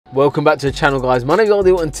Welcome back to the channel, guys. My name is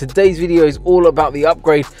Audio and today's video is all about the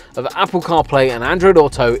upgrade of Apple CarPlay and Android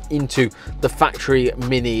Auto into the factory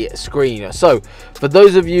mini screen. So for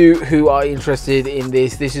those of you who are interested in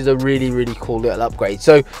this is a really cool little upgrade.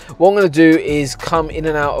 So what I'm going to do is come in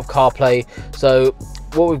and out of CarPlay. So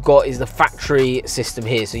what we've got is the factory system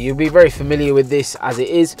here, so you'll be very familiar with this as it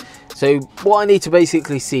is. So what I need to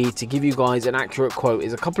basically see to give you guys an accurate quote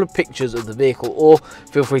is a couple of pictures of the vehicle, or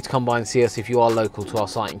feel free to come by and see us if you are local to our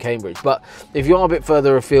site in Cambridge. But if you are a bit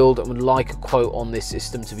further afield and would like a quote on this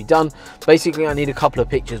system to be done, basically I need a couple of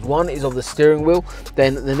pictures. One is of the steering wheel,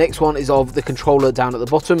 then the next one is of the controller down at the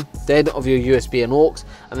bottom, then of your USB and aux,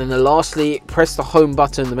 and then lastly press the home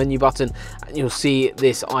button, the menu button, and you'll see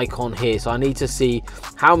this icon here. So I need to see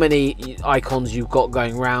how many icons you've got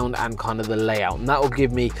going around and kind of the layout, and that will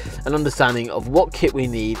give me an understanding of what kit we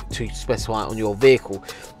need to specify on your vehicle.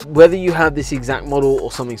 Whether you have this exact model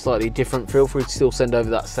or something slightly different, feel free to still send over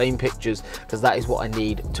that same pictures, because that is what I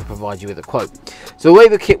need to provide you with a quote. So the way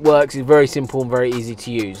the kit works is very simple and very easy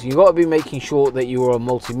to use. You've got to be making sure that you are on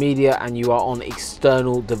multimedia and you are on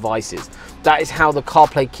external devices. That is how the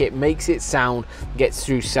CarPlay kit makes it sound, gets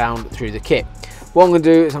through sound through the kit. What I'm going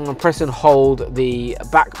to do is I'm going to press and hold the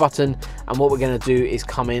back button, and what we're going to do is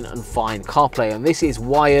come in and find CarPlay, and this is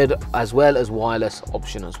wired as well as wireless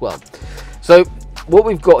option as well. So what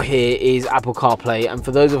we've got here is Apple CarPlay, and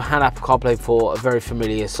for those who've had Apple CarPlay for a very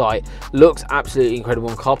familiar site, looks absolutely incredible,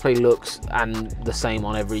 and CarPlay looks and the same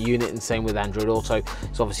on every unit, and same with Android Auto.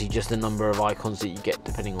 It's obviously just the number of icons that you get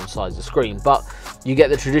depending on size of the screen, but you get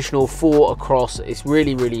the traditional 4 across. It's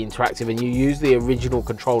really interactive, and you use the original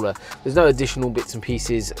controller. There's no additional bits and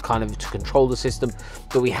pieces kind of to control the system,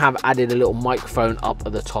 but we have added a little microphone up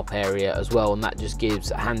at the top area as well, and that just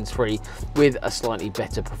gives hands-free with a slightly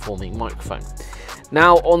better performing microphone.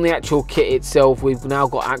 Now on the actual kit itself, we've now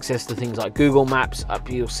got access to things like Google Maps. Up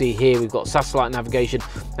you'll see here we've got satellite navigation,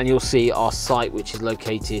 and you'll see our site, which is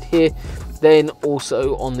located here. Then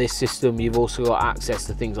also on this system you've also got access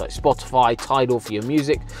to things like Spotify, Tidal for your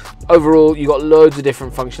music. Overall you've got loads of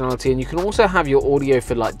different functionality, and you can also have your audio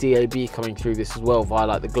for like DAB coming through this as well via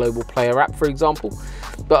like the Global Player app, for example.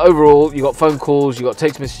 But overall you've got phone calls, you've got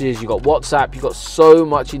text messages, you've got WhatsApp, you've got so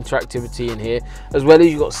much interactivity in here, as well as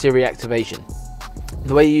you've got Siri activation.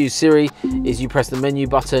 The way you use Siri is you press the menu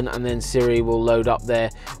button and then Siri will load up there,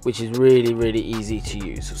 which is really easy to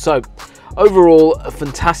use. So overall, a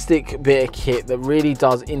fantastic bit of kit that really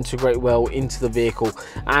does integrate well into the vehicle.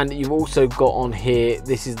 And you've also got on here,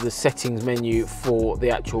 this is the settings menu for the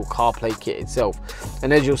actual CarPlay kit itself,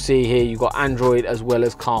 and as you'll see here you've got Android as well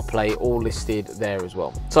as CarPlay all listed there as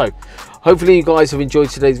well. So hopefully you guys have enjoyed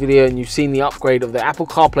today's video and you've seen the upgrade of the Apple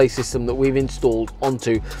CarPlay system that we've installed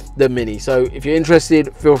onto the Mini. So if you're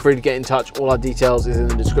interested, feel free to get in touch. All our details is in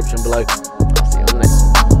the description below.